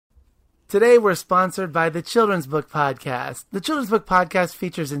Today, we're sponsored by the Children's Book Podcast. The Children's Book Podcast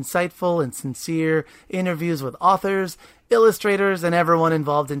features insightful and sincere interviews with authors, illustrators, and everyone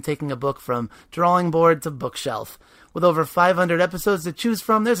involved in taking a book from drawing board to bookshelf. With over 500 episodes to choose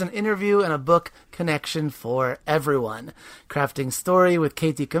from, there's an interview and a book connection for everyone. Crafting story with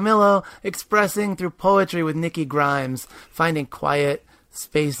Katie Camillo, expressing through poetry with Nikki Grimes, finding quiet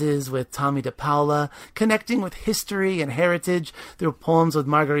spaces with Tommy DePaula, connecting with history and heritage through poems with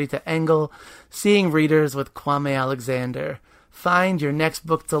Margarita Engel, seeing readers with Kwame Alexander. Find your next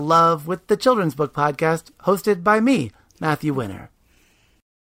book to love with the Children's Book Podcast, hosted by me, Matthew Winner.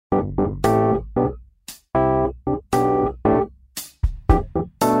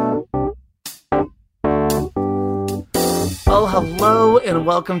 Well, hello and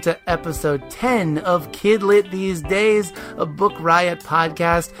welcome to episode 10 of Kidlit These Days, a Book Riot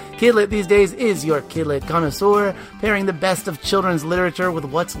podcast. Kidlit These Days is your Kidlit connoisseur, pairing the best of children's literature with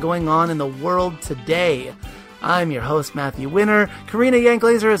what's going on in the world today. I'm your host, Matthew Winner. Karina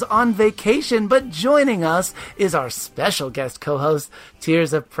Yanklaser is on vacation, but joining us is our special guest co-host,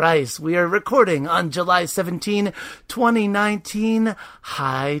 Tirza Price. We are recording on July 17, 2019.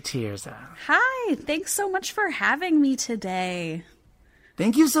 Hi, Tirza. Hi, thanks so much for having me today.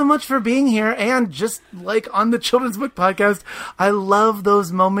 Thank you so much for being here. And just like on the Children's Book Podcast, I love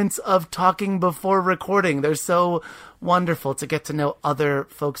those moments of talking before recording. They're so wonderful to get to know other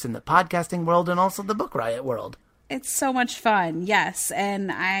folks in the podcasting world and also the Book Riot world. It's so much fun, yes.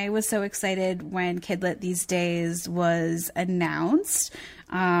 And I was so excited when Kidlit These Days was announced.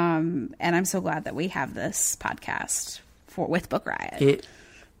 And I'm so glad that we have this podcast with Book Riot.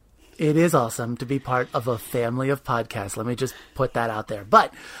 It is awesome to be part of a family of podcasts. Let me just put that out there.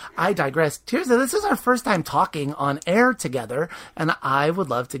 But I digress. Tirza, this is our first time talking on air together, and I would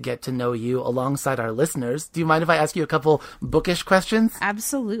love to get to know you alongside our listeners. Do you mind if I ask you a couple bookish questions?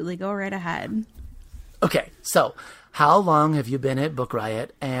 Absolutely. Go right ahead. Okay. So how long have you been at Book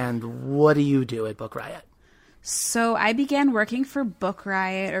Riot, and what do you do at Book Riot? So I began working for Book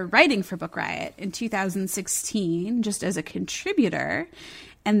Riot, or writing for Book Riot, in 2016, just as a contributor.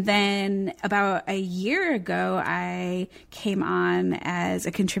 And then about a year ago, I came on as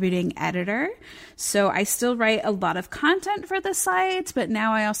a contributing editor. So I still write a lot of content for the site, but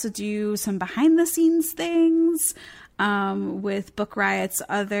now I also do some behind the scenes things with Book Riot's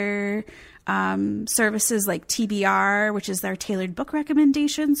other services like TBR, which is their tailored book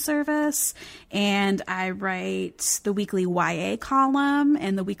recommendation service. And I write the weekly YA column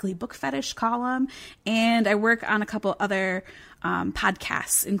and the weekly book fetish column. And I work on a couple other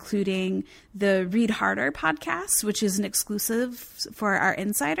podcasts, including the Read Harder podcast, which is an exclusive for our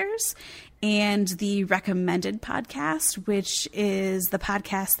insiders, and the Recommended podcast, which is the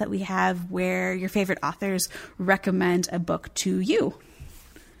podcast that we have where your favorite authors recommend a book to you.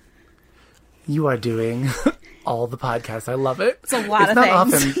 You are doing all the podcasts. I love it. It's a lot of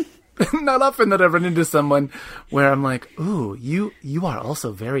things. Not often that I run into someone where I'm like, ooh, you are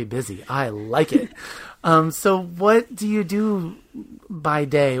also very busy. I like it. So what do you do by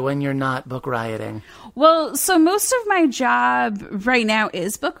day when you're not book rioting? Well, so most of my job right now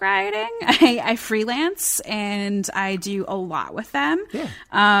is book rioting. I freelance and I do a lot with them. Yeah.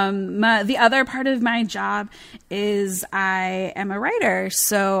 The other part of my job is I am a writer.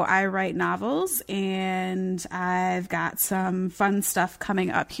 So I write novels, and I've got some fun stuff coming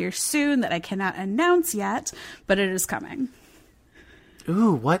up here soon that I cannot announce yet, but it is coming.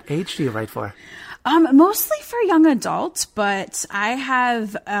 Ooh, what age do you write for? Mostly for young adults, but I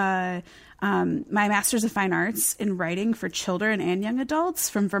have my Master's of Fine Arts in writing for children and young adults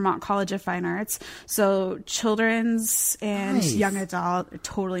from Vermont College of Fine Arts. So children's and young adult are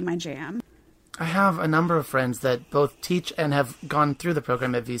totally my jam. I have a number of friends that both teach and have gone through the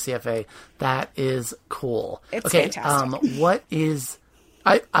program at VCFA. That is cool. It's fantastic. What is...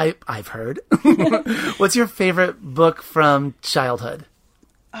 I've heard. What's your favorite book from childhood?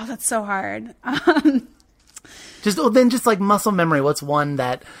 Oh, that's so hard. Just like muscle memory. What's one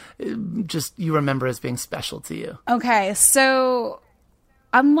that just you remember as being special to you? Okay, so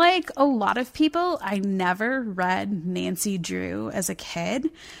unlike a lot of people, I never read Nancy Drew as a kid.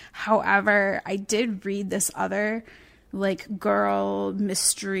 However, I did read this other like girl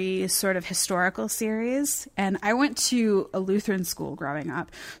mystery sort of historical series, and I went to a Lutheran school growing up,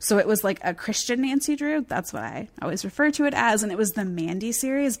 so it was like a Christian Nancy Drew. That's what I always refer to it as. And it was the Mandy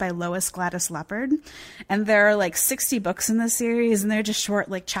series by Lois Gladys Leopard, and there are like 60 books in the series, and they're just short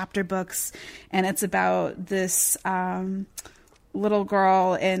like chapter books, and it's about this little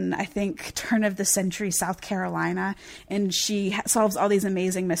girl in, I think, turn of the century South Carolina, and she solves all these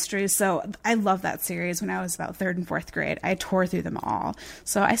amazing mysteries. So I love that series. When I was about 3rd and 4th grade, I tore through them all.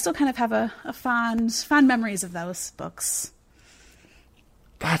 So I still kind of have a fond memories of those books.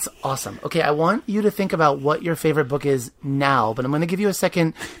 That's awesome. Okay, I want you to think about what your favorite book is now, but I'm going to give you a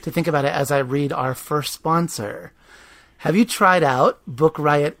second to think about it as I read our first sponsor. Have you tried out Book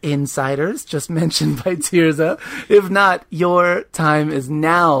Riot Insiders, just mentioned by Tirza? If not, your time is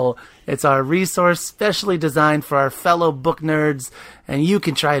now. It's our resource specially designed for our fellow book nerds, and you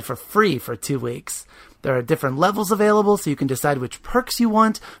can try it for free for 2 weeks. There are different levels available, so you can decide which perks you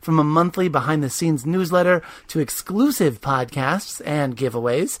want, from a monthly behind-the-scenes newsletter to exclusive podcasts and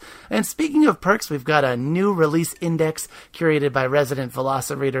giveaways. And speaking of perks, we've got a new release index curated by resident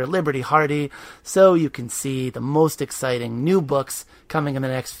Velocireader Liberty Hardy, so you can see the most exciting new books coming in the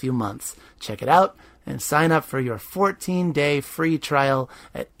next few months. Check it out and sign up for your 14-day free trial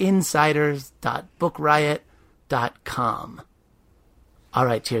at insiders.bookriot.com. All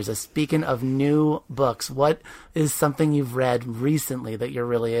right, Tirza, speaking of new books, what is something you've read recently that you're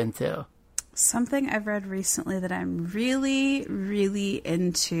really into? Something I've read recently that I'm really, really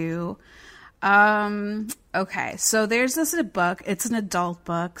into. Okay, so there's this book. It's an adult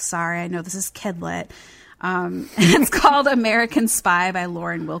book. Sorry, I know this is kidlit. It's called American Spy by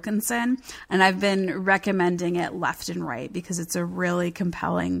Lauren Wilkinson, and I've been recommending it left and right because it's a really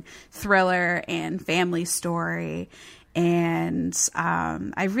compelling thriller and family story. And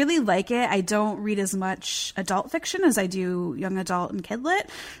I really like it. I don't read as much adult fiction as I do young adult and kidlit,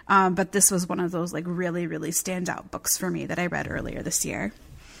 but this was one of those like really, really standout books for me that I read earlier this year.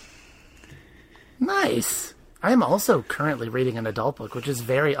 Nice. I am also currently reading an adult book, which is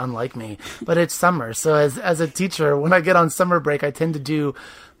very unlike me, but it's summer. So as a teacher, when I get on summer break, I tend to do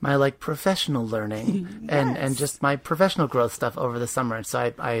my like professional learning and just my professional growth stuff over the summer.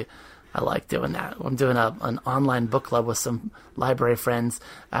 So I like doing that. I'm doing an online book club with some library friends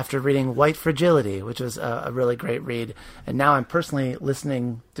after reading White Fragility, which was a really great read. And now I'm personally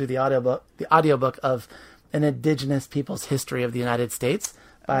listening through the audiobook of An Indigenous People's History of the United States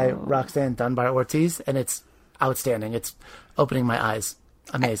by Roxanne Dunbar Ortiz, and it's outstanding. It's opening my eyes.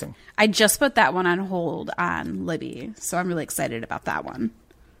 Amazing. I just put that one on hold on Libby, so I'm really excited about that one.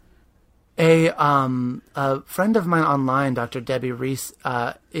 A friend of mine online, Dr. Debbie Reese,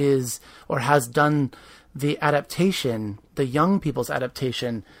 has done the adaptation, the young people's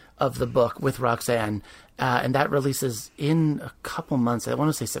adaptation of the book with Roxanne, and that releases in a couple months. I want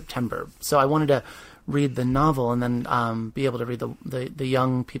to say September. So I wanted to read the novel and then be able to read the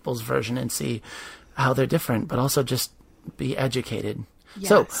young people's version and see how they're different, but also just be educated.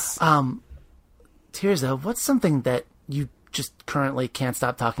 Yes. So, Tirza, what's something that you just currently can't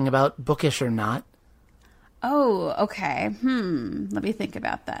stop talking about, bookish or not? Oh, okay. Let me think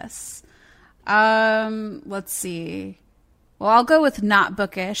about this. Let's see. Well, I'll go with not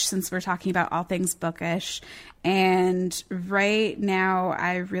bookish since we're talking about all things bookish. And right now,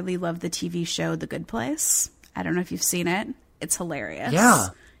 I really love the TV show The Good Place. I don't know if you've seen it. It's hilarious. Yeah.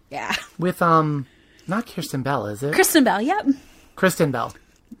 Yeah. With, not Kirsten Bell, is it? Kristen Bell, yep. Kristen Bell.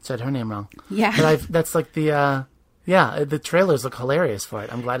 Said her name wrong. Yeah. But that's like the trailers look hilarious for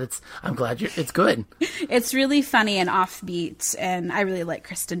it. I'm glad it's good. It's really funny and offbeat, and I really like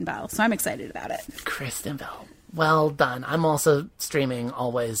Kristen Bell, so I'm excited about it. Kristen Bell. Well done. I'm also streaming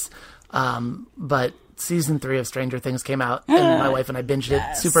always. But season 3 of Stranger Things came out, and my wife and I binged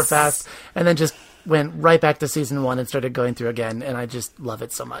it super fast, and then just went right back to season 1 and started going through again, and I just love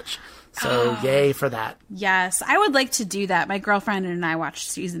it so much. So yay for that. Yes, I would like to do that. My girlfriend and I watched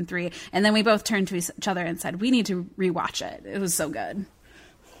season 3, and then we both turned to each other and said, we need to rewatch it. It was so good.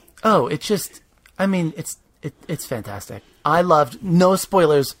 Oh, it's just, I mean, it's fantastic. I loved, no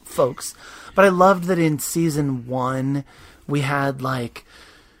spoilers, folks, but I loved that in season 1, we had like,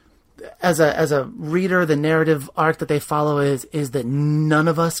 as a reader, the narrative arc that they follow is that none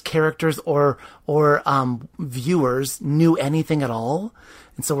of us characters or viewers knew anything at all.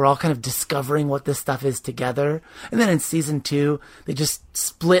 And so we're all kind of discovering what this stuff is together. And then in season 2, they just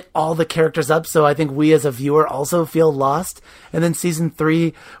split all the characters up. So I think we as a viewer also feel lost. And then season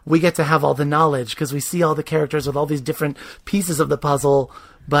 3, we get to have all the knowledge because we see all the characters with all these different pieces of the puzzle.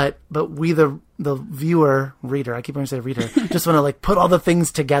 But we, the viewer, reader, I keep wanting to say reader, just want to like put all the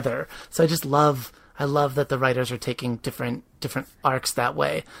things together. So I love that the writers are taking different arcs that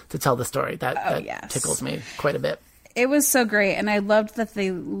way to tell the story. That tickles me quite a bit. It was so great, and I loved that they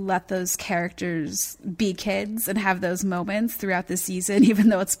let those characters be kids and have those moments throughout the season, even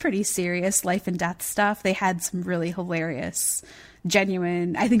though it's pretty serious life and death stuff. They had some really hilarious,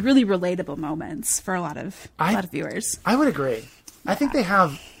 genuine, I think really relatable moments for a lot of viewers. I would agree. I think they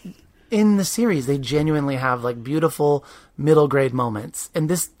have, in the series, they genuinely have like beautiful middle grade moments. And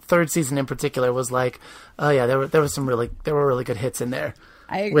this third season in particular was like, oh yeah, there were really good hits in there.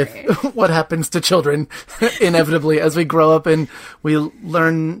 I agree. With what happens to children inevitably as we grow up and we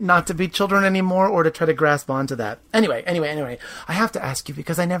learn not to be children anymore or to try to grasp onto that. Anyway, I have to ask you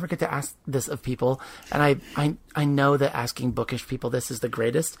because I never get to ask this of people, and I know that asking bookish people this is the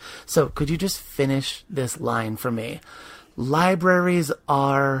greatest. So could you just finish this line for me? Libraries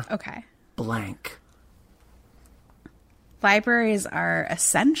are okay. Blank. Libraries are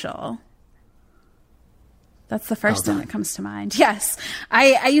essential. That's the first thing that comes to mind. Yes.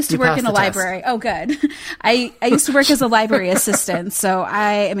 I used to work in a library. Oh, good. I used to work as a library assistant. So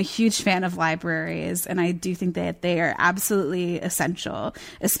I am a huge fan of libraries. And I do think that they are absolutely essential,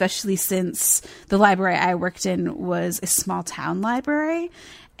 especially since the library I worked in was a small town library.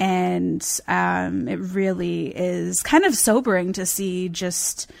 And it really is kind of sobering to see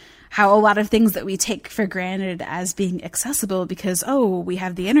just how a lot of things that we take for granted as being accessible because, we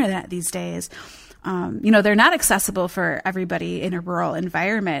have the internet these days. They're not accessible for everybody in a rural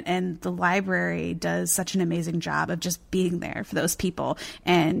environment. And the library does such an amazing job of just being there for those people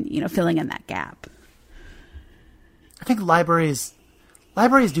and, filling in that gap. I think libraries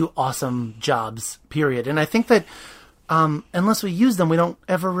do awesome jobs, period. And I think that unless we use them, we don't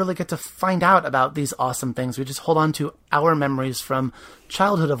ever really get to find out about these awesome things. We just hold on to our memories from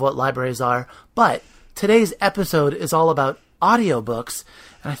childhood of what libraries are. But today's episode is all about audiobooks.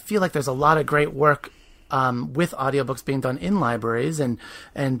 And I feel like there's a lot of great work with audiobooks being done in libraries and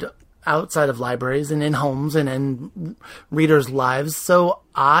outside of libraries and in homes and in readers' lives. So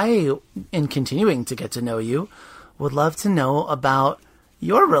I, in continuing to get to know you, would love to know about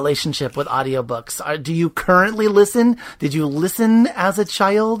your relationship with audiobooks. Do you currently listen? Did you listen as a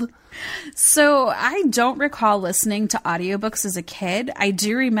child? So I don't recall listening to audiobooks as a kid. I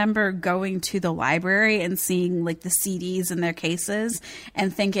do remember going to the library and seeing like the CDs in their cases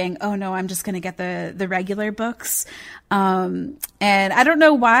and thinking, oh no, I'm just going to get the regular books. And I don't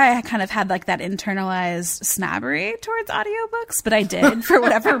know why I kind of had like that internalized snobbery towards audiobooks, but I did for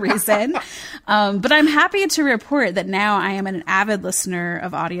whatever reason. But I'm happy to report that now I am an avid listener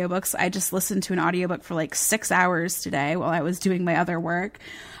of audiobooks. I just listened to an audiobook for like 6 hours today while I was doing my other work.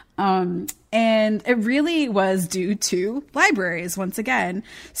 And it really was due to libraries once again.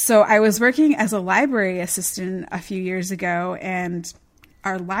 So I was working as a library assistant a few years ago, and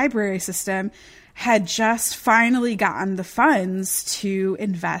our library system had just finally gotten the funds to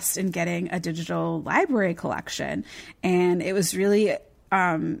invest in getting a digital library collection. And it was really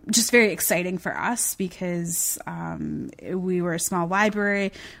just very exciting for us because we were a small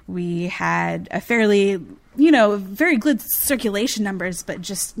library. We had a fairly, very good circulation numbers, but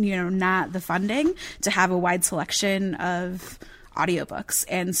just, not the funding to have a wide selection of audiobooks.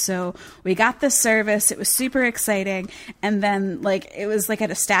 And so we got this service. It was super exciting. And then it was like at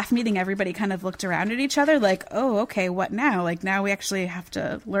a staff meeting, everybody kind of looked around at each other like, oh, okay, what now? Like now we actually have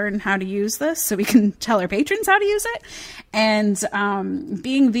to learn how to use this so we can tell our patrons how to use it. And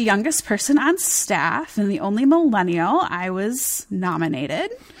being the youngest person on staff and the only millennial, I was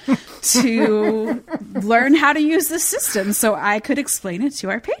nominated to learn how to use the system so I could explain it to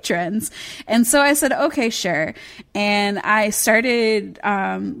our patrons. And so I said, okay, sure. And I started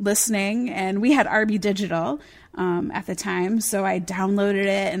listening, and we had RB Digital at the time. So I downloaded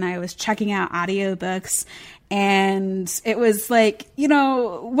it and I was checking out audiobooks. And it was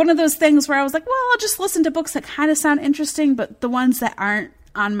one of those things where I was like, well, I'll just listen to books that kind of sound interesting, but the ones that aren't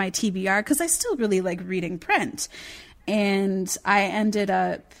on my TBR, because I still really like reading print. And I ended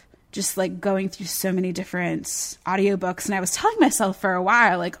up just going through so many different audiobooks. And I was telling myself for a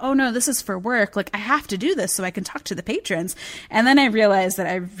while, oh no, this is for work. I have to do this so I can talk to the patrons. And then I realized that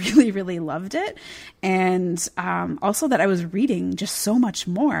I really, really loved it. And also that I was reading just so much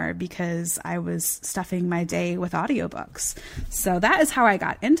more because I was stuffing my day with audiobooks. So that is how I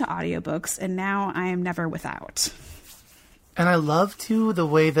got into audiobooks. And now I am never without. And I love too the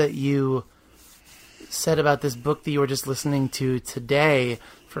way that you said about this book that you were just listening to today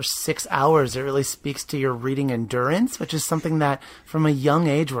for 6 hours. It really speaks to your reading endurance, which is something that from a young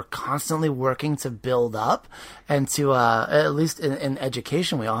age we're constantly working to build up, and to at least in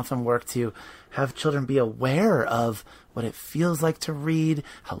education we often work to have children be aware of what it feels like to read,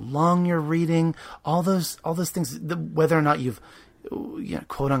 how long you're reading, all those things, whether or not you've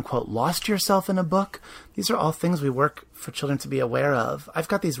quote unquote lost yourself in a book. These are all things we work for children to be aware of. I've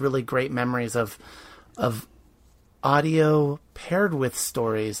got these really great memories of audio paired with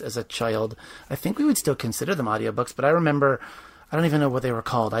stories as a child. I think we would still consider them audiobooks, but I remember, I don't even know what they were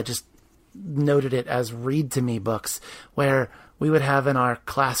called. I just noted it as read to me books, where we would have in our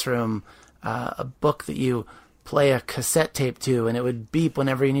classroom a book that you play a cassette tape to, and it would beep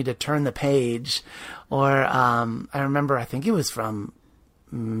whenever you need to turn the page. Or I remember, I think it was from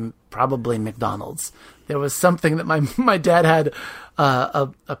probably McDonald's. There was something that my dad had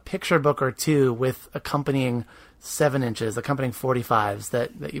a picture book or two with accompanying 7-inches, accompanying 45s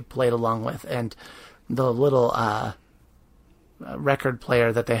that you played along with, and the little record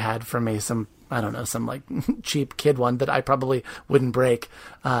player that they had for me, some like cheap kid one that I probably wouldn't break,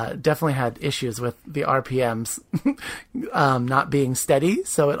 definitely had issues with the RPMs not being steady.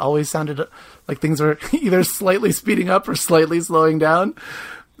 So it always sounded like things were either slightly speeding up or slightly slowing down.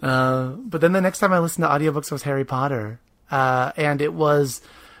 But then the next time I listened to audiobooks was Harry Potter. And it was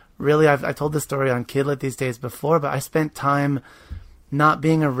really, I told this story on Kidlit these days before, but I spent time not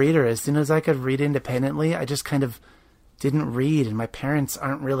being a reader. As soon as I could read independently, I just kind of didn't read. And my parents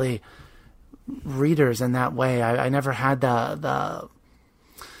aren't really readers in that way. I never had the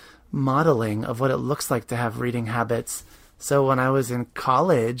modeling of what it looks like to have reading habits. So when I was in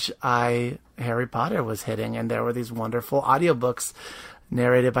college, Harry Potter was hitting, and there were these wonderful audiobooks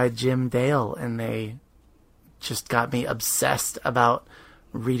narrated by Jim Dale, and they just got me obsessed about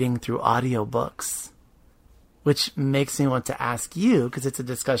reading through audiobooks, which makes me want to ask you, because it's a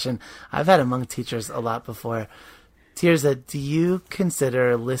discussion I've had among teachers a lot before. Tirza, do you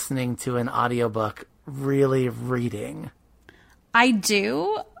consider listening to an audiobook really reading? I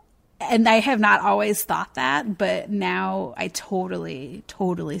do. And I have not always thought that, but now I totally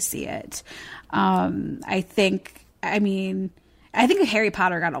see it. I think Harry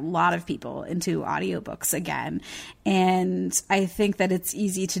Potter got a lot of people into audiobooks again. And I think that it's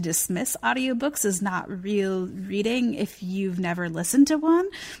easy to dismiss audiobooks as not real reading if you've never listened to one.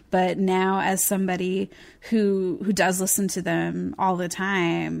 But now, as somebody who does listen to them all the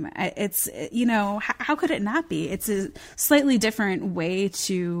time, it's, how could it not be? It's a slightly different way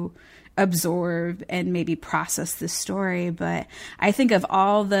to absorb and maybe process the story. But I think of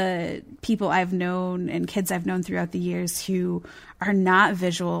all the people I've known and kids I've known throughout the years who are not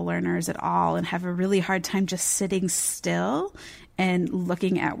visual learners at all and have a really hard time just sitting still and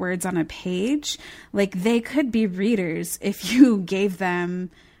looking at words on a page, like they could be readers if you gave them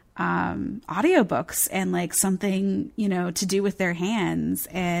audiobooks and like something, to do with their hands,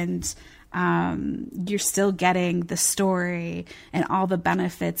 and you're still getting the story and all the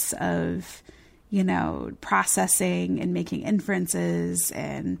benefits of, processing and making inferences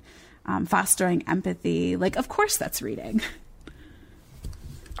and fostering empathy. Like, of course that's reading.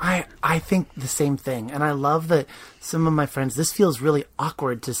 I think the same thing. And I love that some of my friends, this feels really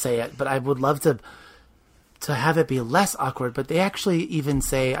awkward to say it, but I would love to have it be less awkward. But they actually even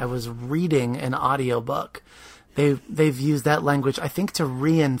say I was reading an audiobook. They've used that language, I think, to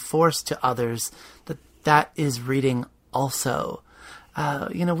reinforce to others that is reading also.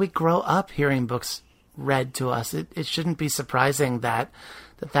 We grow up hearing books read to us. It shouldn't be surprising that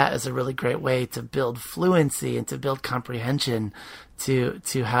is a really great way to build fluency and to build comprehension, to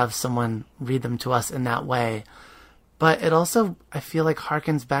have someone read them to us in that way. But it also, I feel like,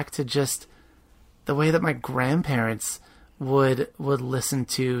 harkens back to just the way that my grandparents would listen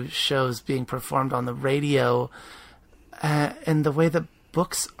to shows being performed on the radio, and the way that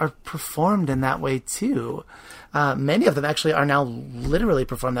books are performed in that way too. Many of them actually are now literally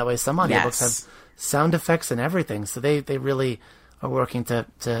performed that way. Some audiobooks have sound effects and everything, so they really are working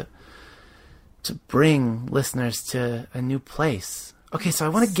to bring listeners to a new place. Okay, so I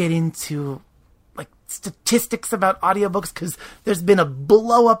want to get into like statistics about audiobooks, because there's been a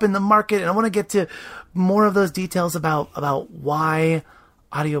blow up in the market, and I want to get to more of those details about why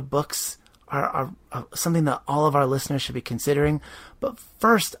audiobooks are something that all of our listeners should be considering. But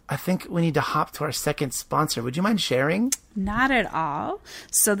first, I think we need to hop to our second sponsor. Would you mind sharing? Not at all.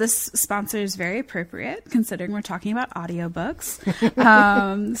 So this sponsor is very appropriate considering we're talking about audiobooks.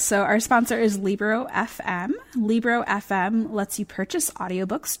 So our sponsor is Libro FM. Libro FM lets you purchase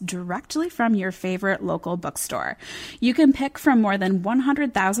audiobooks directly from your favorite local bookstore. You can pick from more than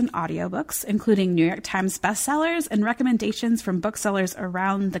 100,000 audiobooks, including New York Times bestsellers and recommendations from booksellers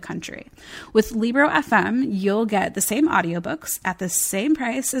around the country. With Libro FM, you'll get the same audiobooks at the same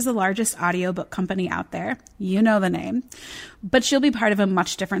price as the largest audiobook company out there. You know the name. But you'll be part of a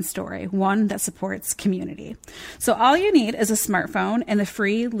much different story, one that supports community. So all you need is a smartphone and the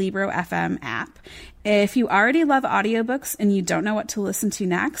free Libro FM app. If you already love audiobooks and you don't know what to listen to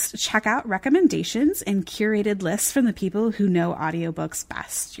next, check out recommendations and curated lists from the people who know audiobooks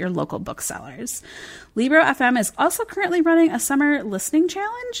best, your local booksellers. Libro FM is also currently running a summer listening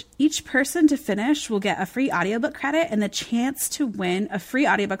challenge. Each person to finish will get a free audiobook credit and the chance to win a free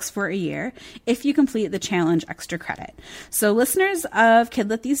audiobooks for a year if you complete the challenge extra credit. So listeners of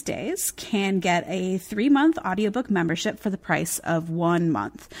Kidlit These Days can get a 3-month audiobook membership for the price of 1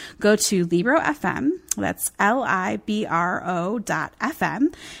 month. Go to Libro FM, that's LIBRO.FM,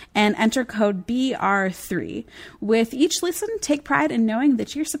 and enter code BR3. With each listen, take pride in knowing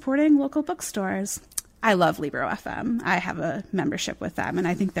that you're supporting local bookstores. I love Libro FM. I have a membership with them, and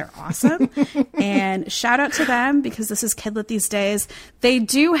I think they're awesome. And shout out to them, because this is Kidlit These Days. They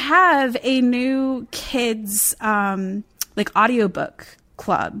do have a new kids audiobook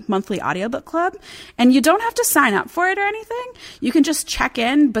club, monthly audiobook club, and you don't have to sign up for it or anything. You can just check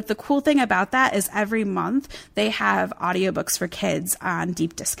in, but the cool thing about that is every month they have audiobooks for kids on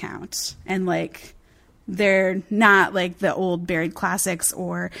deep discount, and they're not like the old buried classics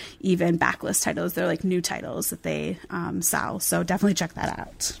or even backlist titles. They're like new titles that they sell. So definitely check that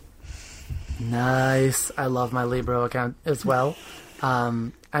out. Nice. I love my Libro account as well.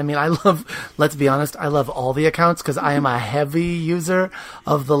 Let's be honest, I love all the accounts because I am a heavy user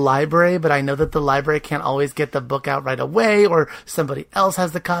of the library, but I know that the library can't always get the book out right away, or somebody else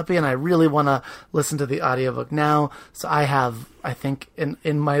has the copy, and I really want to listen to the audiobook now. So I have, I think,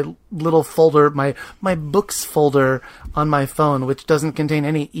 in my little folder, my books folder on my phone, which doesn't contain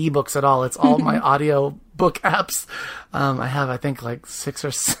any ebooks at all. It's all my audio book apps. I have, I think, 6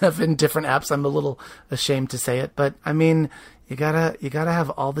 or 7 different apps. I'm a little ashamed to say it, but I mean, you gotta have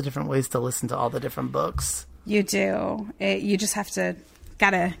all the different ways to listen to all the different books. You do. You just have to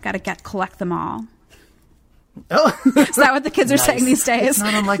collect them all. Oh, is that what the kids are saying these days? It's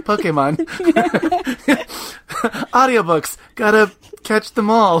not unlike Pokemon. Audiobooks, gotta catch them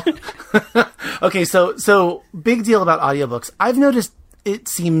all. Okay, so big deal about audiobooks. I've noticed it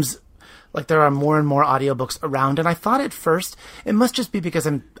seems like there are more and more audiobooks around, and I thought at first it must just be because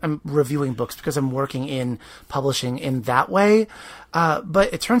I'm reviewing books, because I'm working in publishing in that way.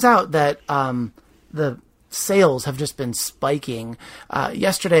 But it turns out that the sales have just been spiking.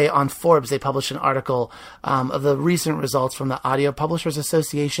 Yesterday on Forbes, they published an article of the recent results from the Audio Publishers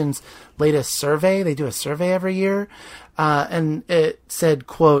Association's latest survey. They do a survey every year. And it said,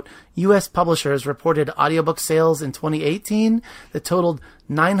 quote, U.S. publishers reported audiobook sales in 2018 that totaled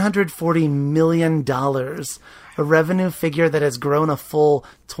 $940 million, a revenue figure that has grown a full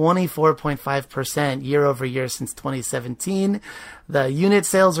 24.5% year over year since 2017. The unit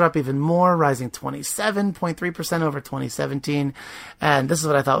sales are up even more, rising 27.3% over 2017. And this is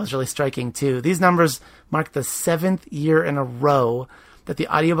what I thought was really striking, too. These numbers mark the 7th year in a row that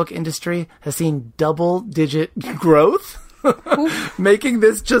the audiobook industry has seen double-digit growth, making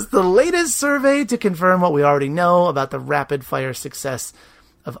this just the latest survey to confirm what we already know about the rapid-fire success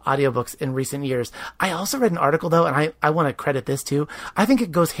of audiobooks in recent years. I also read an article, though, and I want to credit this, too. I think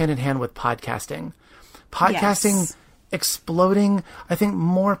it goes hand in hand with podcasting. Podcasting exploding. I think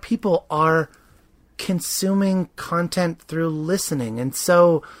more people are consuming content through listening, and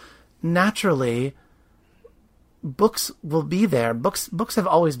so naturally books will be there. Books have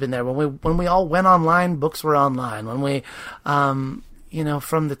always been there. When we all went online, books were online. When we, from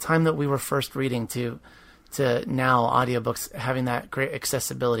the time that we were first reading to now, audiobooks having that great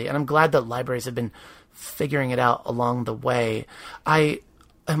accessibility. And I'm glad that libraries have been figuring it out along the way. I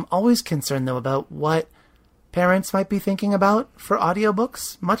am always concerned, though, about what parents might be thinking about for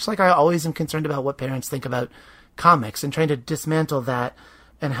audiobooks, much like I always am concerned about what parents think about comics, and trying to dismantle that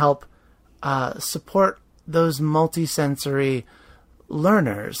and help support those multisensory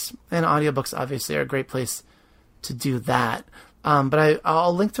learners. And audiobooks obviously are a great place to do that. But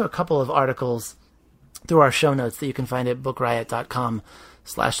I'll link to a couple of articles through our show notes that you can find at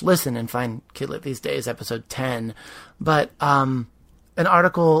bookriot.com/listen and find Kidlit These Days, episode 10. But an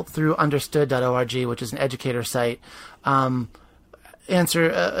article through understood.org, which is an educator site, a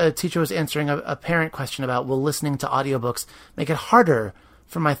teacher was answering a parent question about, will listening to audiobooks make it harder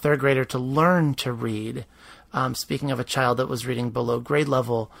for my third grader to learn to read? Speaking of a child that was reading below grade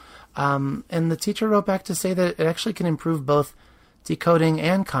level. And the teacher wrote back to say that it actually can improve both decoding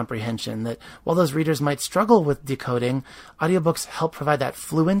and comprehension, that while those readers might struggle with decoding, audiobooks help provide that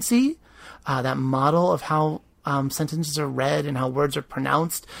fluency, that model of how sentences are read and how words are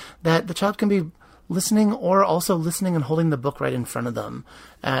pronounced, that the child can be listening or also listening and holding the book right in front of them.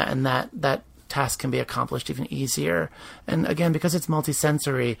 And that task can be accomplished even easier. And again, because it's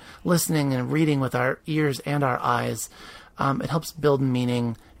multisensory, listening and reading with our ears and our eyes, it helps build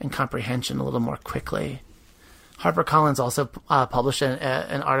meaning and comprehension a little more quickly. HarperCollins also published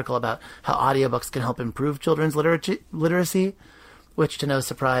an article about how audiobooks can help improve children's literacy, which, to no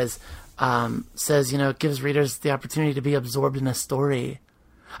surprise, says, it gives readers the opportunity to be absorbed in a story.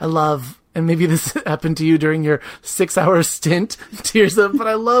 I love, and maybe this happened to you during your 6-hour stint, Tirza, but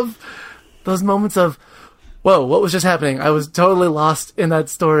I love those moments of, whoa, what was just happening? I was totally lost in that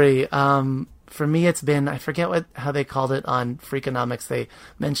story. For me, it's been, I forget how they called it on Freakonomics. They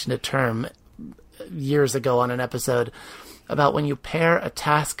mentioned a term years ago on an episode about when you pair a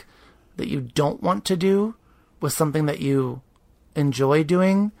task that you don't want to do with something that you enjoy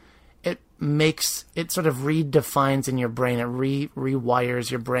doing, it sort of redefines in your brain. It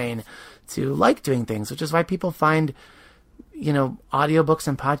rewires your brain to like doing things, which is why people find, audiobooks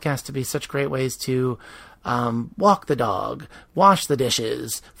and podcasts to be such great ways to walk the dog, wash the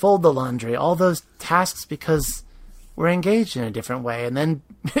dishes, fold the laundry, all those tasks, because we're engaged in a different way. And then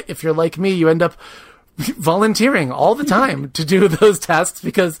if you're like me, you end up volunteering all the time to do those tasks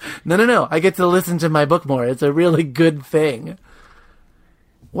because, no, I get to listen to my book more. It's a really good thing.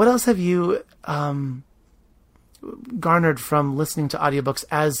 What else have you garnered from listening to audiobooks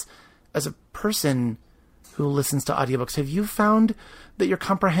as a person who listens to audiobooks? Have you found that your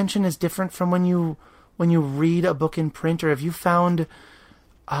comprehension is different from when you read a book in print, or have you found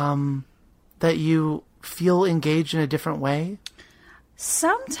that you feel engaged in a different way?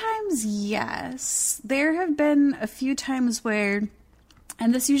 Sometimes, yes. There have been a few times where,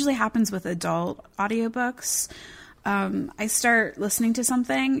 and this usually happens with adult audiobooks, I start listening to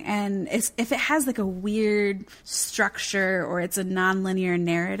something, and if it has like a weird structure or it's a nonlinear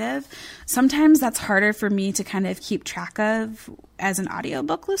narrative, sometimes that's harder for me to kind of keep track of as an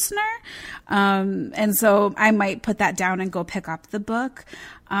audiobook listener. And so I might put that down and go pick up the book.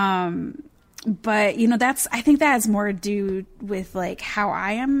 But, I think that has more to do with like how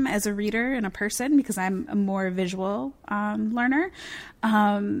I am as a reader and a person, because I'm a more visual learner.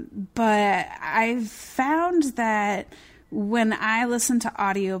 But I've found that when I listen to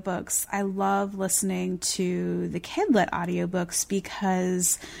audiobooks, I love listening to the Kidlit audiobooks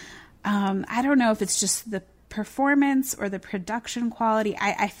because I don't know if it's just the performance or the production quality.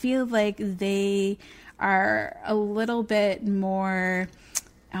 I feel like they are a little bit more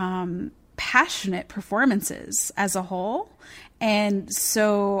passionate performances as a whole. And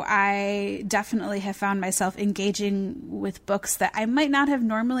so I definitely have found myself engaging with books that I might not have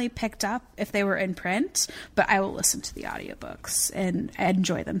normally picked up if they were in print, but I will listen to the audiobooks and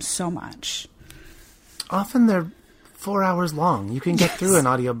enjoy them so much. Often they're 4 hours long. You can get through an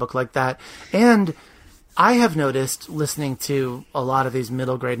audiobook like that. And I have noticed listening to a lot of these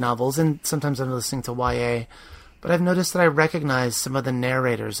middle grade novels, and sometimes I'm listening to YA, but I've noticed that I recognize some of the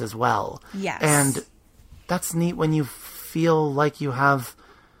narrators as well. Yes. And that's neat when you feel like you have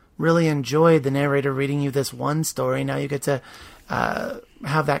really enjoyed the narrator reading you this one story. Now you get to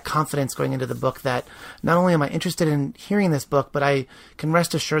have that confidence going into the book that not only am I interested in hearing this book, but I can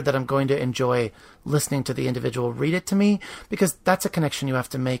rest assured that I'm going to enjoy listening to the individual read it to me, because that's a connection you have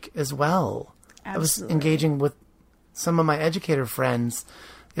to make as well. Absolutely. I was engaging with some of my educator friends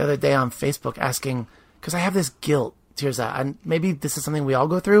the other day on Facebook asking, because I have this guilt, Tirza, and maybe this is something we all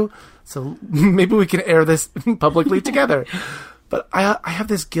go through, so maybe we can air this publicly together. But I have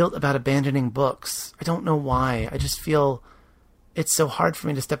this guilt about abandoning books. I don't know why. I just feel it's so hard for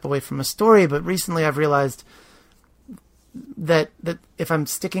me to step away from a story, but recently I've realized that if I'm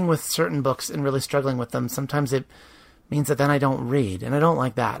sticking with certain books and really struggling with them, sometimes it means that then I don't read, and I don't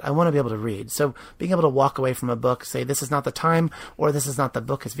like that. I want to be able to read. So being able to walk away from a book, say this is not the time, or this is not the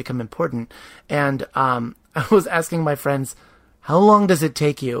book, has become important. And I was asking my friends, how long does it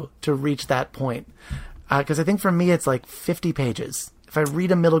take you to reach that point? Because I think for me it's like 50 pages. If I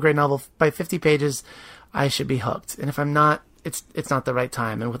read a middle grade novel by 50 pages, I should be hooked. And if I'm not, it's not the right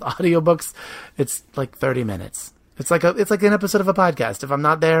time. And with audiobooks, it's like 30 minutes. It's like an episode of a podcast. If I'm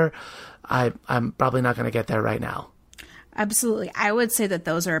not there, I'm probably not going to get there right now. Absolutely. I would say that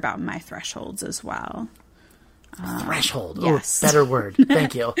those are about my thresholds as well. Threshold. Yes. Oh, better word.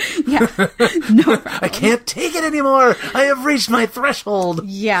 Thank you. Yeah. No problem. I can't take it anymore. I have reached my threshold.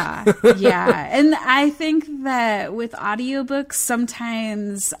 Yeah. Yeah. And I think that with audiobooks,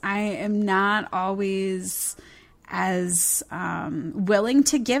 sometimes I am not always as willing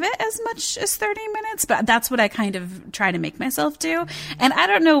to give it as much as 30 minutes, but that's what I kind of try to make myself do. And I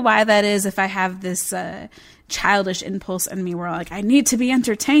don't know why that is, if I have this childish impulse in me where like I need to be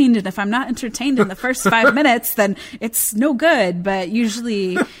entertained, and if I'm not entertained in the first 5 minutes, then it's no good. But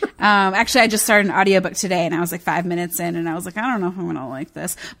usually Actually, I just started an audiobook today, and I was like 5 minutes in, and I was like, I don't know if I'm going to like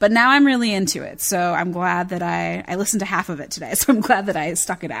this. But now I'm really into it, so I'm glad that I listened to half of it today, so I'm glad that I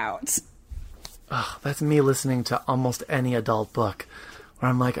stuck it out. Oh, that's me listening to almost any adult book, where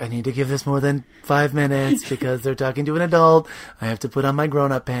I'm like, I need to give this more than 5 minutes because they're talking to an adult. I have to put on my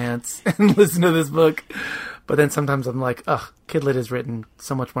grown-up pants and listen to this book. But then sometimes I'm like, Kidlit is written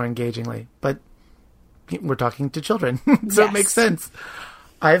so much more engagingly. But we're talking to children, so It makes sense.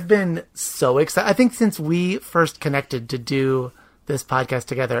 I've been so excited. I think since we first connected to do this podcast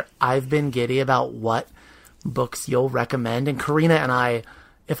together, I've been giddy about what books you'll recommend. And Karina and I,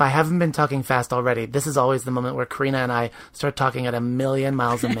 if I haven't been talking fast already, this is always the moment where Karina and I start talking at 1,000,000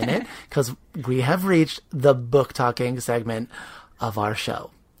 miles a minute because we have reached the book talking segment of our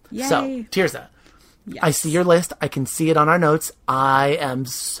show. Yay. So, Tirza, Yes. I see your list. I can see it on our notes. I am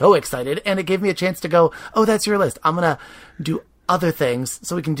so excited. And it gave me a chance to go, oh, that's your list. I'm going to do other things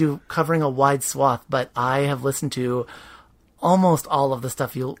so we can do covering a wide swath. But I have listened to almost all of the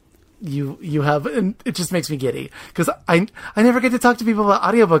stuff you have, and it just makes me giddy because I never get to talk to people about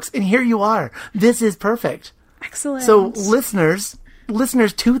audiobooks, and here you are. This is perfect. Excellent. So listeners,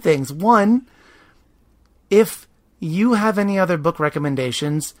 2 things. One, if you have any other book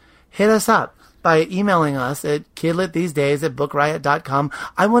recommendations, hit us up by emailing us at kidlitthesedays@bookriot.com.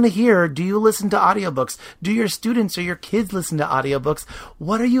 I want to hear, do you listen to audiobooks? Do your students or your kids listen to audiobooks?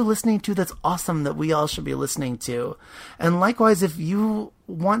 What are you listening to that's awesome that we all should be listening to? And likewise, if you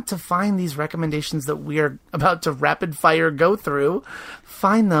want to find these recommendations that we are about to rapid fire go through,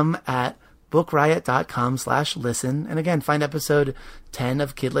 find them at bookriot.com/listen. And again, find episode 10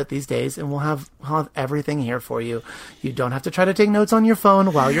 of Kidlit These Days, and we'll have everything here for you. You don't have to try to take notes on your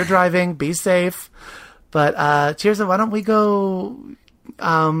phone while you're driving. Be safe. But, Tirza, why don't we go,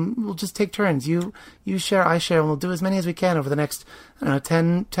 we'll just take turns. You share, I share, and we'll do as many as we can over the next,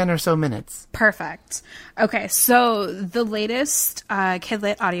 10 or so minutes. Perfect. Okay, so the latest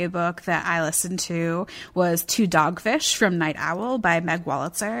Kidlit audiobook that I listened to was Two Dogfish from Night Owl by Meg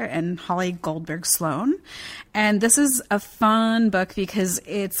Wolitzer and Holly Goldberg Sloan. And this is a fun book because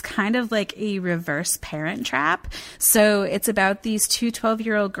it's kind of like a reverse Parent Trap. So it's about these two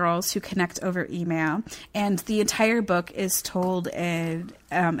 12-year-old girls who connect over email, and the entire book is told in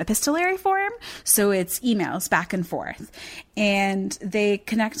epistolary form. So it's emails back and forth. And they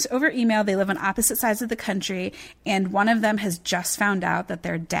connect over email. They live on opposite sides of the country. And one of them has just found out that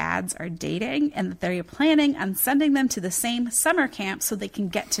their dads are dating and that they're planning on sending them to the same summer camp so they can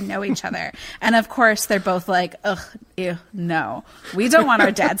get to know each other. And of course, they're both like, ugh, ew, no, we don't want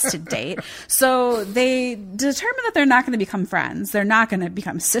our dads to date. So they determine that they're not going to become friends. They're not going to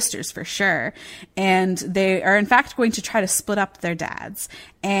become sisters for sure. And they are in fact going to try to split up their dads.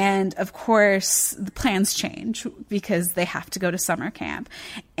 And of course, the plans change because they have to go to summer camp.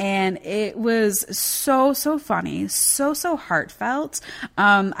 And it was so funny, so heartfelt.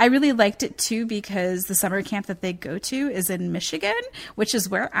 I really liked it too because the summer camp that they go to is in Michigan, which is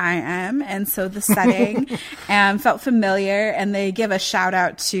where I am. And so the setting felt familiar. And they give a shout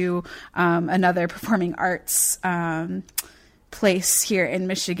out to another performing arts place here in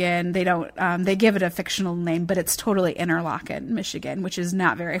Michigan. They don't, they give it a fictional name, but it's totally Interlochen, Michigan, which is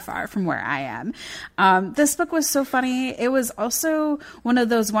not very far from where I am. This book was so funny. It was also one of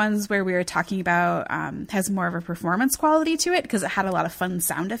those ones where we were talking about, has more of a performance quality to it because it had a lot of fun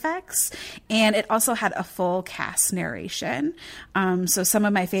sound effects, and it also had a full cast narration. So some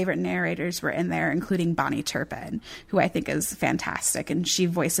of my favorite narrators were in there, including Bonnie Turpin, who I think is fantastic, and she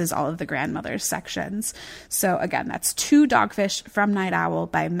voices all of the grandmothers sections. So again, that's Two Dogfish from Night Owl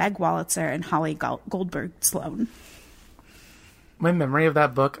by Meg Wolitzer and Holly Goldberg Sloan. My memory of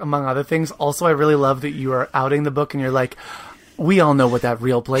that book, among other things, also I really love that you are outing the book and you're like, we all know what that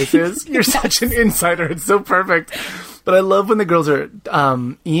real place is. You're such an insider. It's so perfect. But I love when the girls are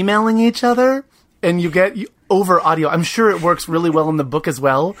emailing each other and you get over audio. I'm sure it works really well in the book as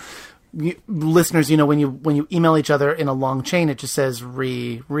well. Listeners, when you email each other in a long chain, it just says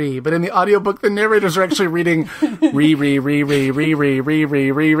re. But in the audiobook, the narrators are actually reading re,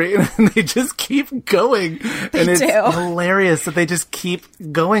 and they just keep going. And it's hilarious that they just keep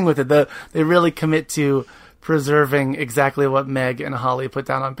going with it. They really commit to preserving exactly what Meg and Holly put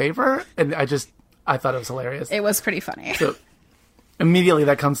down on paper. And I thought it was hilarious. It was pretty funny. So immediately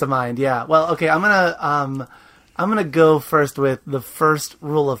that comes to mind. Yeah. Well, okay. I'm going to go first with The First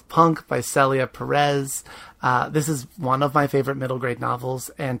Rule of Punk by Celia Perez. This is one of my favorite middle grade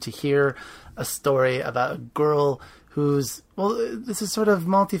novels, and to hear a story about a girl who's, this is sort of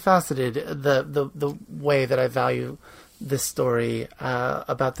multifaceted, the way that I value this story,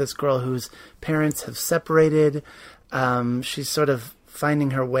 about this girl whose parents have separated. She's sort of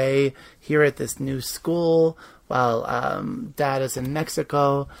finding her way here at this new school while Dad is in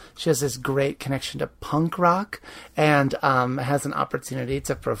Mexico. She has this great connection to punk rock and has an opportunity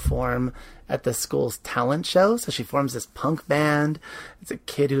to perform at the school's talent show. So she forms this punk band. It's a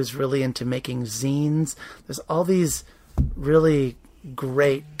kid who's really into making zines. There's all these really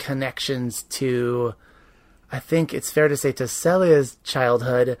great connections to, I think it's fair to say, to Celia's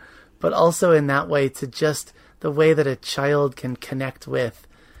childhood, but also in that way to just the way that a child can connect with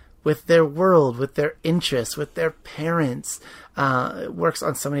their world, with their interests, with their parents. It works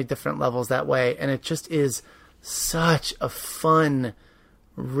on so many different levels that way, and it just is such a fun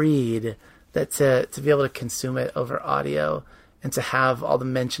read that to be able to consume it over audio and to have all the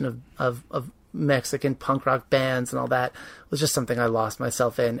mention of Mexican punk rock bands and all that was just something I lost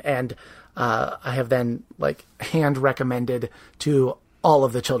myself in. And I have then hand recommended to all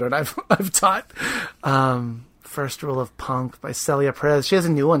of the children I've taught. First Rule of Punk by Celia Perez. She has a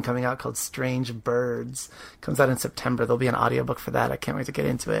new one coming out called Strange Birds. Comes out in September. There'll be an audiobook for that. I can't wait to get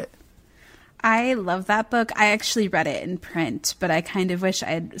into it. I love that book. I actually read it in print, but I kind of wish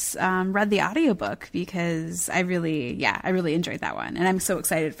I had read the audiobook because I really enjoyed that one. And I'm so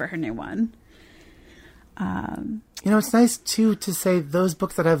excited for her new one. It's nice, too, to say those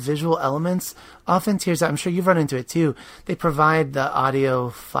books that have visual elements, often Tears Out, I'm sure you've run into it, too, they provide the audio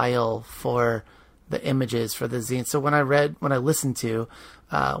file for the images for the zine. So when I read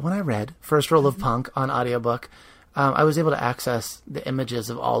First Rule of Punk on audiobook, I was able to access the images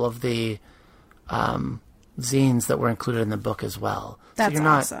of all of the zines that were included in the book as well. That's so you're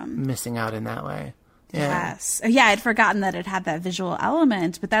not awesome. Missing out in that way. Yeah. Yes. Yeah, I'd forgotten that it had that visual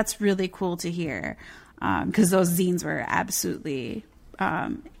element, but that's really cool to hear because those zines were absolutely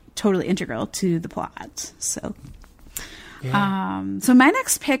totally integral to the plot. So... Yeah. So my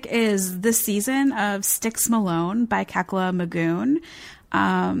next pick is this season of Styx Malone by Kekla Magoon.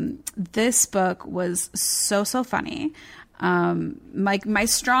 This book was so funny. My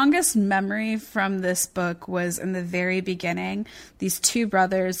strongest memory from this book was in the very beginning. These two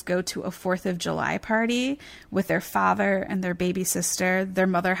brothers go to a 4th of July party with their father and their baby sister. Their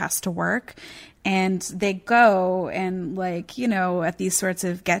mother has to work. And they go and at these sorts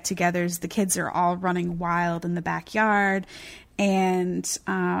of get-togethers, the kids are all running wild in the backyard and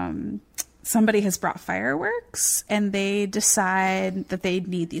somebody has brought fireworks and they decide that they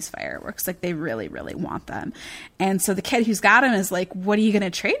need these fireworks. They really, really want them. And so the kid who's got them is like, what are you going to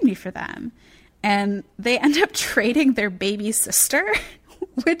trade me for them? And they end up trading their baby sister,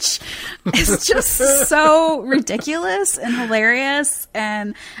 which is just so ridiculous and hilarious.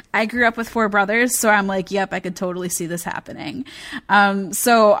 And I grew up with 4 brothers, so I'm like, yep, I could totally see this happening.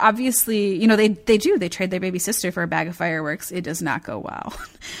 So obviously, they trade their baby sister for a bag of fireworks. It does not go well.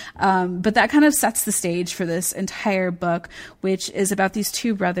 But that kind of sets the stage for this entire book, which is about these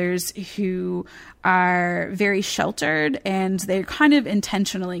 2 brothers who are very sheltered and they're kind of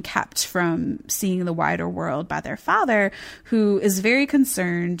intentionally kept from seeing the wider world by their father, who is very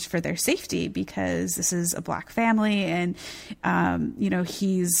concerned for their safety because this is a Black family and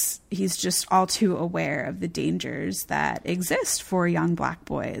he's just all too aware of the dangers that exist for young Black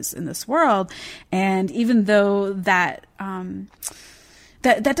boys in this world. And even though that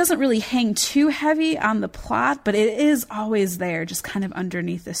that doesn't really hang too heavy on the plot, but it is always there, just kind of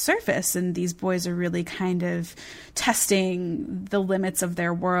underneath the surface. And these boys are really kind of testing the limits of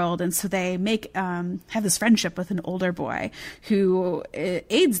their world. And so they have this friendship with an older boy who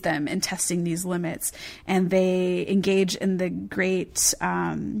aids them in testing these limits. And they engage in the great,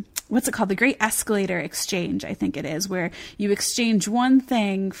 what's it called? The Great Escalator Exchange, I think it is, where you exchange one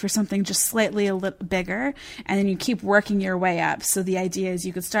thing for something just slightly a little bigger, and then you keep working your way up. So the idea is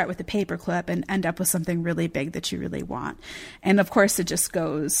you could start with a paperclip and end up with something really big that you really want. And of course, it just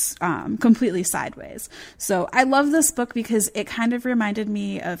goes completely sideways. So I love this book because it kind of reminded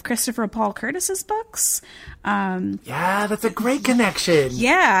me of Christopher Paul Curtis's books. Yeah, that's a great connection.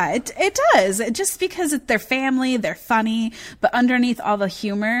 Yeah, it does. Just because they're family, they're funny, but underneath all the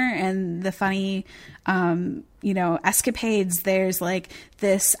humor and the funny, escapades, there's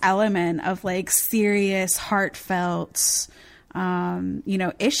this element of serious, heartfelt,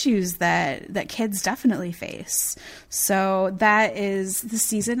 issues that kids definitely face. So that is the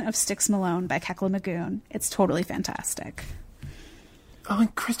season of Styx Malone by Kekla Magoon. It's totally fantastic. Oh,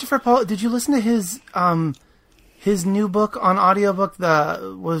 and Christopher Paul, did you listen to his new book on audiobook,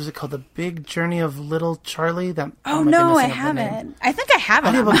 what was it called? The Big Journey of Little Charlie? Oh, no, I haven't. I think I have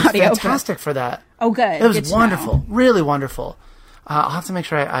it on audiobook. Fantastic for that. Oh, good. It was wonderful. Really wonderful. I'll have to make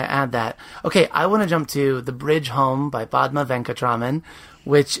sure I add that. Okay, I want to jump to The Bridge Home by Padma Venkatraman,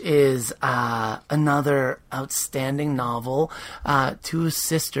 which is another outstanding novel. Two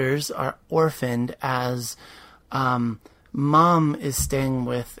sisters are orphaned as mom is staying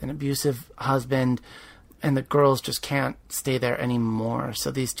with an abusive husband, and the girls just can't stay there anymore.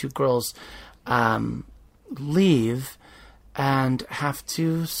 So these two girls leave and have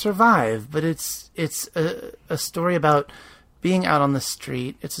to survive. But it's a story about being out on the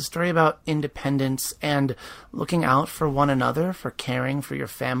street. It's a story about independence and looking out for one another, for caring for your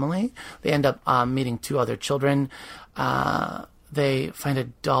family. They end up meeting two other children. They find a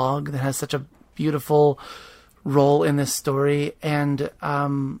dog that has such a beautiful role in this story. And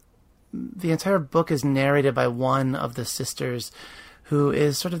the entire book is narrated by one of the sisters who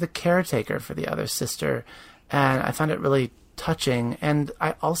is sort of the caretaker for the other sister. And I found it really touching. And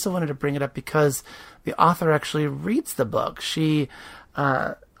I also wanted to bring it up because the author actually reads the book. She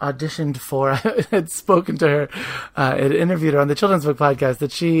auditioned for, I had spoken to her, had interviewed her on the Children's Book Podcast,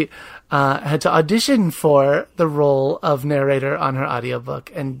 that she had to audition for the role of narrator on her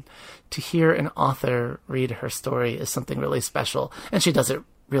audiobook. And to hear an author read her story is something really special. And she does it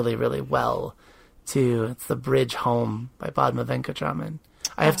really, really well, too. It's The Bridge Home by Padma Venkatraman.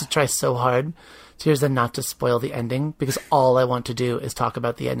 I have to try so hard, Tears, and not to spoil the ending, because all I want to do is talk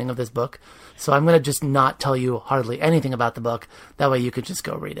about the ending of this book. So I'm going to just not tell you hardly anything about the book. That way you could just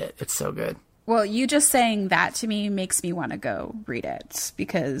go read it. It's so good. Well, you just saying that to me makes me want to go read it,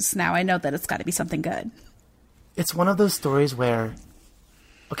 because now I know that it's got to be something good. It's one of those stories where,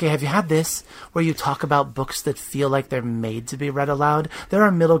 okay, have you had this, where you talk about books that feel like they're made to be read aloud? There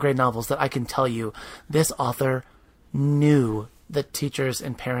are middle grade novels that I can tell you this author knew that teachers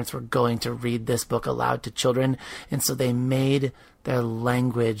and parents were going to read this book aloud to children, and so they made their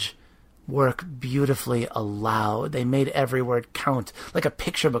language work beautifully aloud. They made every word count. Like a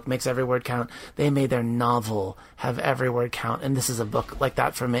picture book makes every word count. They made their novel have every word count, and this is a book like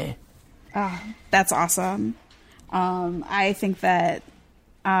that for me. Oh, that's awesome. I think that,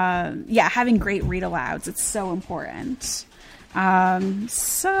 having great read alouds, it's so important.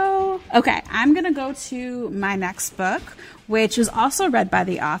 Okay, I'm going to go to my next book, which was also read by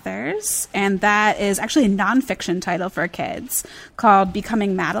the authors, and that is actually a nonfiction title for kids called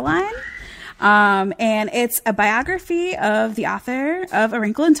Becoming Madeline. And it's a biography of the author of A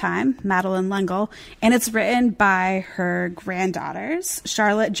Wrinkle in Time, Madeleine L'Engle, and it's written by her granddaughters,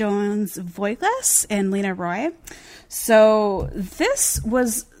 Charlotte Jones Voigtlas and Lena Roy. So this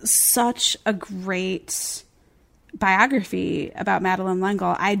was such a great biography about Madeleine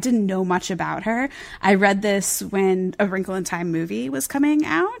L'Engle. I didn't know much about her. I read this when A Wrinkle in Time movie was coming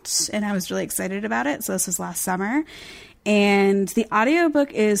out, and I was really excited about it. So this was last summer. And the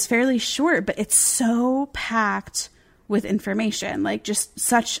audiobook is fairly short, but it's so packed with information, like just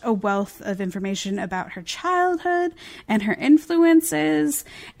such a wealth of information about her childhood and her influences.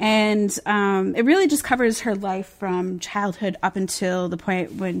 And it really just covers her life from childhood up until the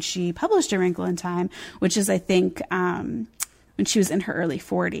point when she published A Wrinkle in Time, which is, I think, when she was in her early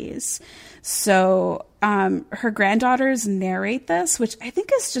 40s. So her granddaughters narrate this, which I think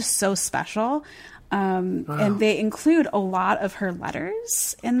is just so special. Wow. And they include a lot of her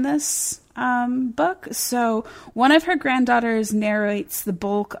letters in this book. So one of her granddaughters narrates the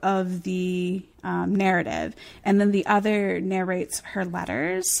bulk of the narrative, and then the other narrates her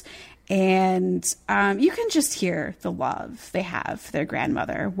letters. And you can just hear the love they have for their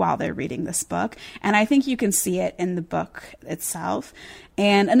grandmother while they're reading this book. And I think you can see it in the book itself.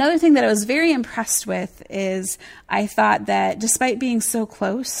 And another thing that I was very impressed with is I thought that despite being so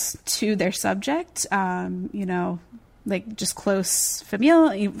close to their subject, like just close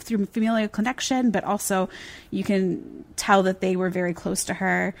through familial connection, but also you can tell that they were very close to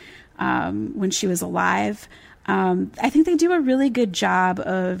her when she was alive. I think they do a really good job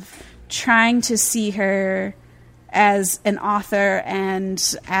of trying to see her as an author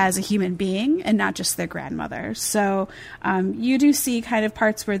and as a human being and not just their grandmother. So you do see kind of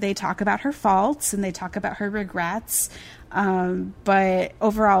parts where they talk about her faults and they talk about her regrets. But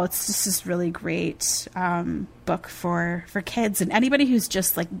overall, it's just this really great book for kids and anybody who's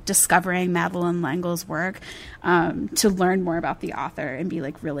just like discovering Madeleine L'Engle's work to learn more about the author and be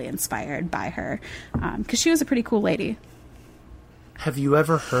like really inspired by her because she was a pretty cool lady. Have you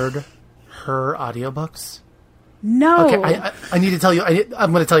ever heard her audiobooks? No. Okay, I need to tell you.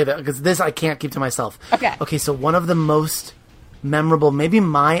 I'm going to tell you that because this I can't keep to myself. Okay, so one of the most memorable, maybe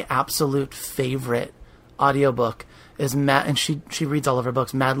my absolute favorite audiobook is and she reads all of her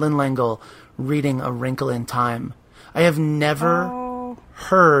books, Madeleine L'Engle reading A Wrinkle in Time. I have never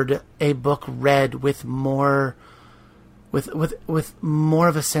heard a book read with more with more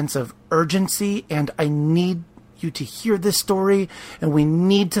of a sense of urgency, and I need you to hear this story, and we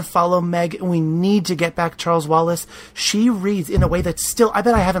need to follow Meg, and we need to get back Charles Wallace. She reads in a way that's still, I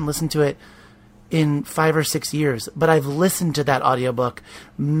bet I haven't listened to it in 5 or 6 years, but I've listened to that audiobook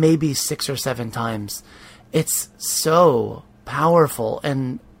maybe 6 or 7 times. It's so powerful,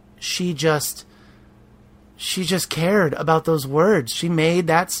 and she just cared about those words. She made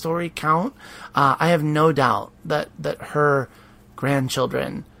that story count. I have no doubt that her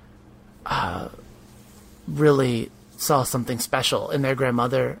grandchildren really saw something special in their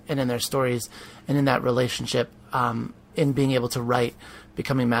grandmother and in their stories and in that relationship, in being able to write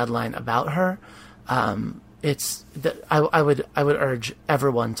Becoming Madeline about her. I would urge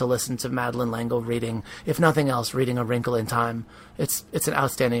everyone to listen to Madeleine L'Engle reading, if nothing else, reading A Wrinkle in Time. It's an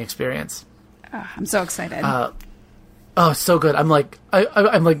outstanding experience. I'm so excited. Oh, so good. I'm like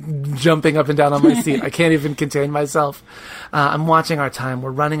jumping up and down on my seat. I can't even contain myself. I'm watching our time.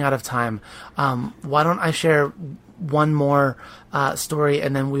 We're running out of time. Why don't I share one more story,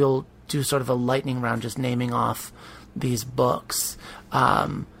 and then we'll do sort of a lightning round, just naming off these books.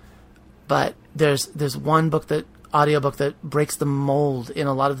 But there's one audiobook that breaks the mold in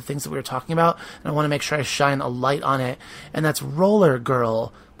a lot of the things that we were talking about, and I want to make sure I shine a light on it, and that's Roller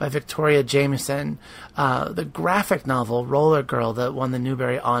Girl by Victoria Jameson. The graphic novel Roller Girl that won the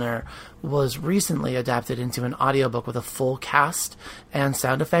Newbery Honor was recently adapted into an audiobook with a full cast and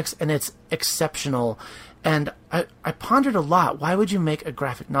sound effects, and it's exceptional. And I pondered a lot, why would you make a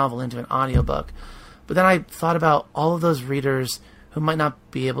graphic novel into an audiobook? But then I thought about all of those readers who might not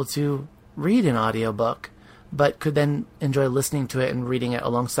be able to read an audiobook, but could then enjoy listening to it and reading it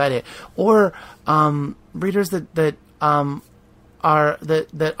alongside it, or readers that are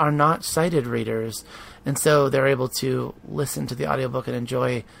not sighted readers, and so they're able to listen to the audiobook and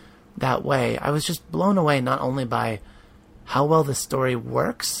enjoy that way. I was just blown away not only by how well the story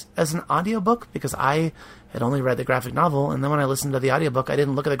works as an audiobook, because I had only read the graphic novel, and then when I listened to the audiobook, I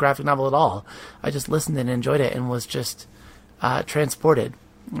didn't look at the graphic novel at all. I just listened and enjoyed it and was just transported.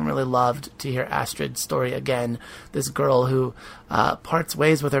 I really loved to hear Astrid's story again. This girl who parts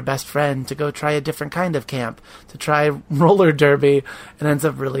ways with her best friend to go try a different kind of camp, to try roller derby, and ends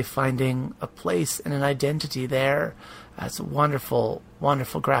up really finding a place and an identity there. It's a wonderful,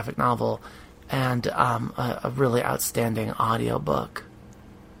 wonderful graphic novel, and a really outstanding audiobook.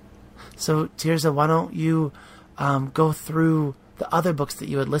 So, Tirza, why don't you go through the other books that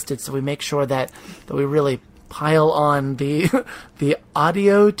you had listed, so we make sure that we really pile on the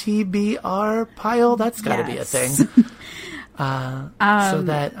audio TBR pile. That's got to be a thing. So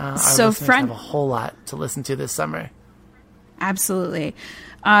that our listeners have a whole lot to listen to this summer. Absolutely.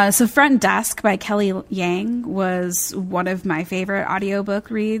 So Front Desk by Kelly Yang was one of my favorite audiobook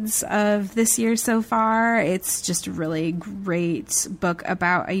reads of this year so far. It's just a really great book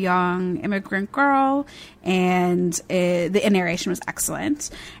about a young immigrant girl, and the narration was excellent.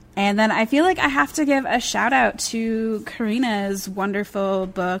 And then I feel like I have to give a shout out to Karina's wonderful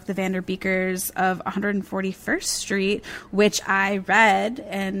book, The Vanderbeekers of 141st Street, which I read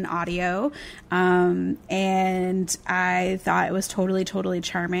in audio. And I thought it was totally, totally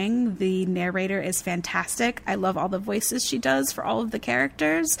charming. The narrator is fantastic. I love all the voices she does for all of the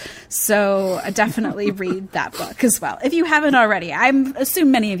characters. So definitely read that book as well. If you haven't already, I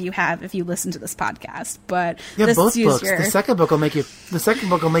assume many of you have if you listen to this podcast, but yeah, both books. The second book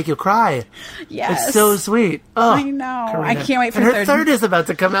will make you you cry. Yes. It's so sweet. Oh, I know. Karina. I can't wait for her third is about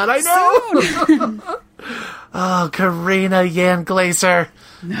to come out. I know. Oh, Karina Yan Glaser.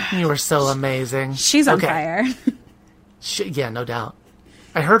 You were so amazing. She's on fire. Yeah, no doubt.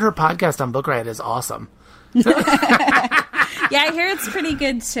 I heard her podcast on Book Riot is awesome. Yeah, I hear it's pretty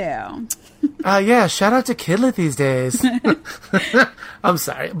good too. Yeah, shout out to Kidlet these days. I'm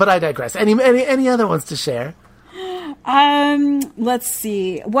sorry, but I digress. Any other ones to share? Let's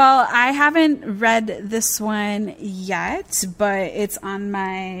see. Well, I haven't read this one yet, but it's on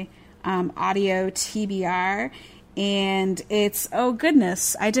my audio TBR, and it's, oh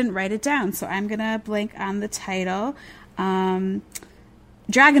goodness, I didn't write it down, so I'm gonna blank on the title. Dragon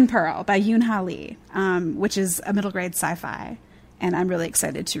Pearl by Yoon Ha Lee, which is a middle grade sci-fi, and I'm really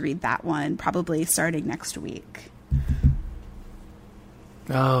excited to read that one, probably starting next week.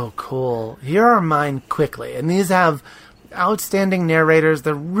 Oh, cool. Here are mine quickly. And these have outstanding narrators.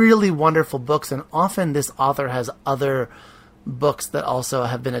 They're really wonderful books. And often this author has other books that also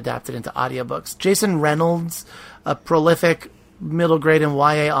have been adapted into audiobooks. Jason Reynolds, a prolific middle grade and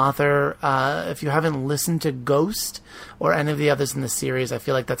YA author. If you haven't listened to Ghost or any of the others in the series, I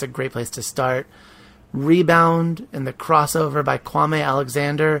feel like that's a great place to start. Rebound and the Crossover by Kwame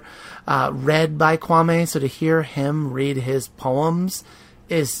Alexander, read by Kwame. So to hear him read his poems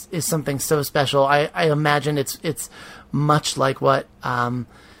is something so special. I imagine it's much like what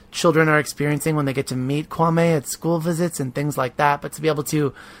children are experiencing when they get to meet Kwame at school visits and things like that. But to be able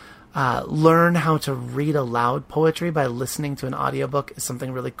to learn how to read aloud poetry by listening to an audiobook is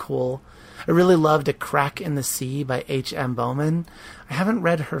something really cool. I really loved A Crack in the Sea by H.M. Bowman. I haven't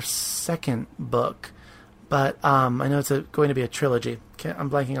read her second book, but I know it's going to be a trilogy. I'm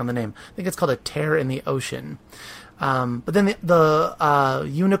blanking on the name. I think it's called A Tear in the Ocean. But then the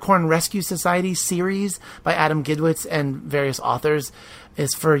Unicorn Rescue Society series by Adam Gidwitz and various authors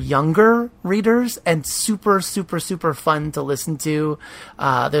is for younger readers and super, super, super fun to listen to.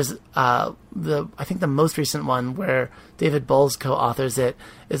 There's I think the most recent one where David Bowles co-authors it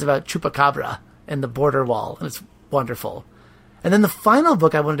is about Chupacabra and the border wall, and it's wonderful. And then the final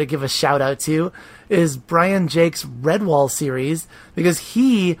book I wanted to give a shout out to is Brian Jake's Redwall series, because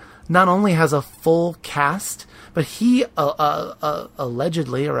he not only has a full cast, but he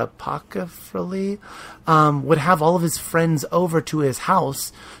allegedly or apocryphally would have all of his friends over to his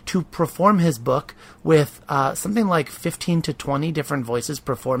house to perform his book with something like 15 to 20 different voices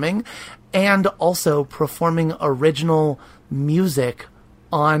performing, and also performing original music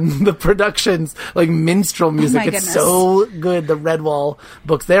on the productions, like minstrel music. It's so good. The Redwall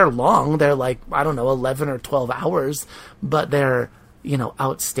books, they're long. They're like, I don't know, 11 or 12 hours, but they're,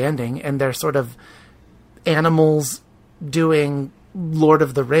 outstanding. And they're sort of animals doing Lord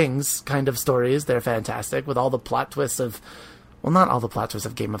of the Rings kind of stories. They're fantastic with all the plot twists of, well, not all the plot twists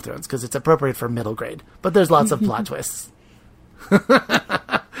of Game of Thrones, because it's appropriate for middle grade, but there's lots of plot twists.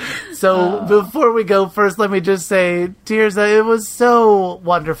 So before we go, first, let me just say, Tirza, it was so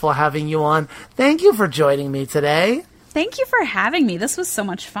wonderful having you on. Thank you for joining me today. Thank you for having me. This was so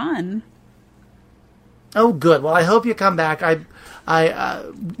much fun. Oh, good. Well, I hope you come back. I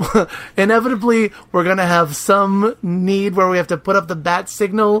inevitably, we're going to have some need where we have to put up the bat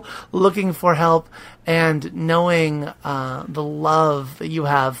signal looking for help, and knowing the love that you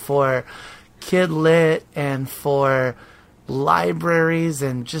have for Kid Lit and for libraries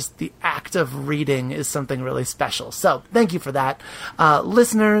and just the act of reading is something really special. So thank you for that.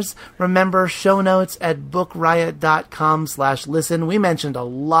 Listeners, remember show notes at bookriot.com/listen. We mentioned a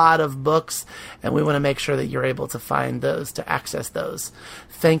lot of books, and we want to make sure that you're able to find those, to access those.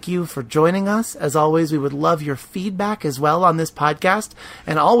 Thank you for joining us. As always, we would love your feedback as well on this podcast,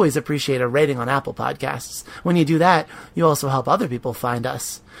 and always appreciate a rating on Apple Podcasts. When you do that, you also help other people find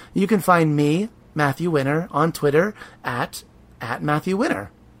us. You can find me, Matthew Winner, on Twitter at Matthew Winner.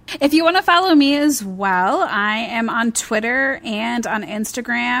 If you want to follow me as well, I am on Twitter and on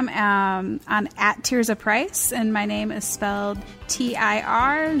Instagram on @Tirza Price, and my name is spelled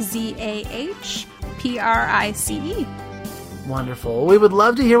TIRZAHPRICE. Wonderful. We would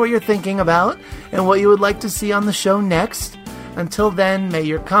love to hear what you're thinking about and what you would like to see on the show next. Until then, may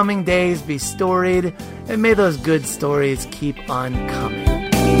your coming days be storied, and may those good stories keep on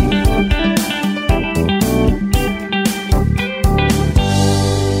coming.